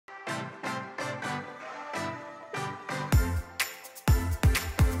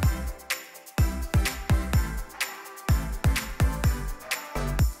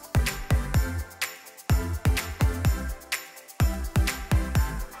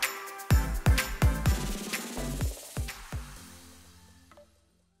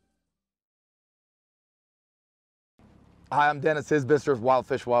Hi, I'm Denis Isbister with Wild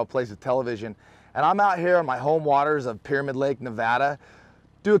Fish, Wild Places Television, and I'm out here on my home waters of Pyramid Lake, Nevada.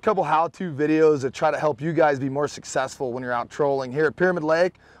 Do a couple how-to videos that try to help you guys be more successful when you're out trolling here at Pyramid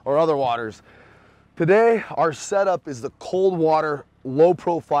Lake or other waters. Today, our setup is the Coldwater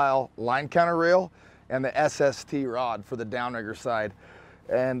low-profile line counter reel and the SST rod for the downrigger side.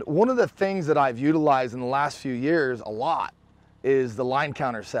 And one of the things that I've utilized in the last few years a lot is the line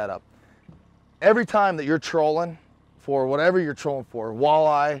counter setup. Every time that you're trolling for whatever you're trolling for,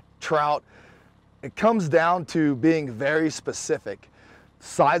 walleye, trout, it comes down to being very specific.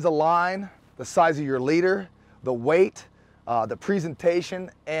 Size of line, the size of your leader, the weight, the presentation,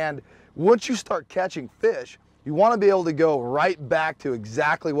 and once you start catching fish, you want to be able to go right back to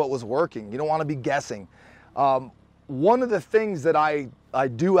exactly what was working. You don't want to be guessing. One of the things that I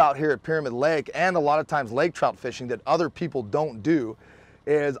do out here at Pyramid Lake, and a lot of times lake trout fishing that other people don't do,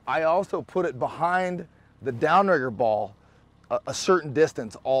 is I also put it behind the downrigger ball a certain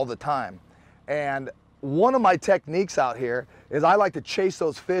distance all the time. And one of my techniques out here is I like to chase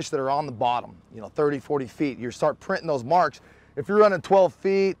those fish that are on the bottom, 30, 40 feet. You start printing those marks. If you're running 12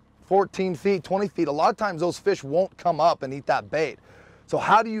 feet, 14 feet, 20 feet, a lot of times those fish won't come up and eat that bait. So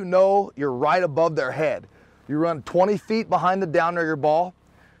how do you know you're right above their head? You run 20 feet behind the downrigger ball,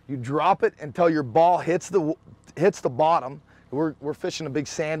 you drop it until your ball hits the bottom. We're fishing a big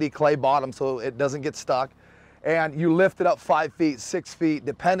sandy clay bottom so it doesn't get stuck. And you lift it up 5 feet, 6 feet,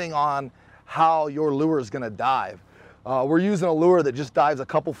 depending on how your lure is gonna dive. We're using a lure that just dives a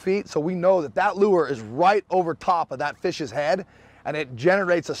couple feet, so we know that that lure is right over top of that fish's head, and it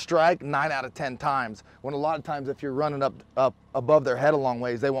generates a strike 9 out of 10 times, when a lot of times if you're running up above their head a long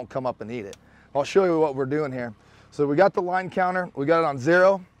ways, they won't come up and eat it. I'll show you what we're doing here. So we got the line counter, we got it on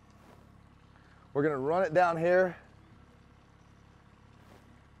 0. We're gonna run it down here.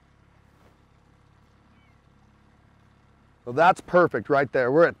 So that's perfect right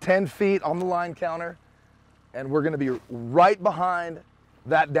there. We're at 10 feet on the line counter, and we're gonna be right behind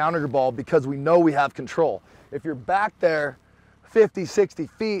that downrigger ball because we know we have control. If you're back there 50, 60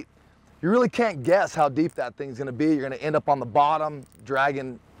 feet, you really can't guess how deep that thing's gonna be. You're gonna end up on the bottom,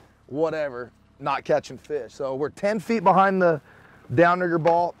 dragging whatever, not catching fish. So we're 10 feet behind the downrigger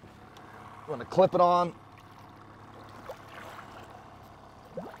ball. I'm gonna clip it on.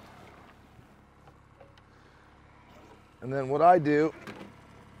 And then what I do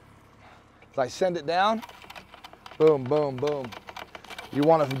is I send it down, boom, boom, boom. You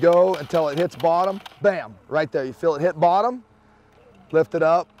want to go until it hits bottom, bam, right there. You feel it hit bottom, lift it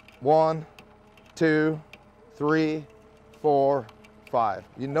up, 1, 2, 3, 4, 5.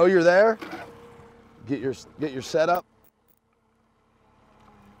 You know you're there, get your setup,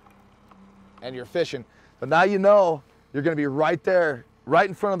 and you're fishing. But now you know you're gonna be right there, right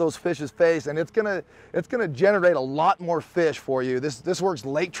in front of those fish's face, and it's gonna generate a lot more fish for you. This works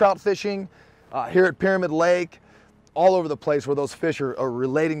lake trout fishing, here at Pyramid Lake, all over the place where those fish are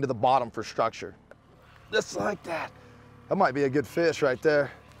relating to the bottom for structure. Just like that. That might be a good fish right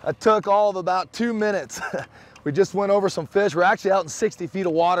there. That took all of about 2 minutes. We just went over some fish. We're actually out in 60 feet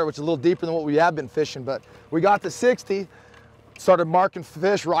of water, which is a little deeper than what we have been fishing, but we got to 60, started marking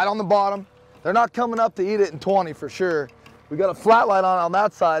fish right on the bottom. They're not coming up to eat it in 20 for sure. We got a flat light on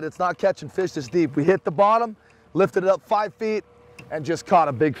that side. It's not catching fish this deep. We hit the bottom, lifted it up 5 feet, and just caught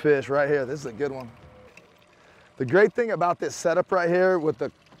a big fish right here. This is a good one. The great thing about this setup right here with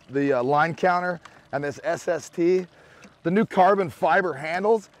the line counter and this SST, the new carbon fiber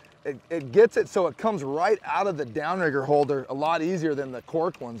handles, it gets it so it comes right out of the downrigger holder a lot easier than the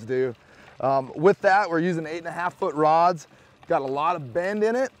cork ones do. With that, we're using 8.5 foot rods. Got a lot of bend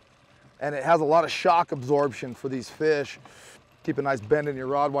in it, and it has a lot of shock absorption for these fish. Keep a nice bend in your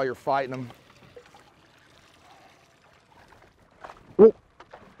rod while you're fighting them. Whoa.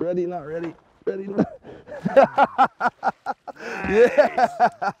 Ready, not ready, ready, not.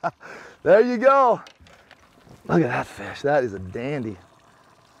 Yeah, there you go. Look at that fish, that is a dandy.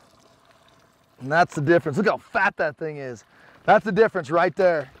 And that's the difference. Look how fat that thing is. That's the difference right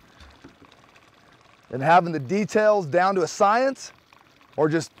there. And having the details down to a science, or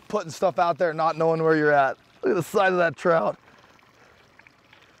just putting stuff out there not knowing where you're at. Look at the size of that trout.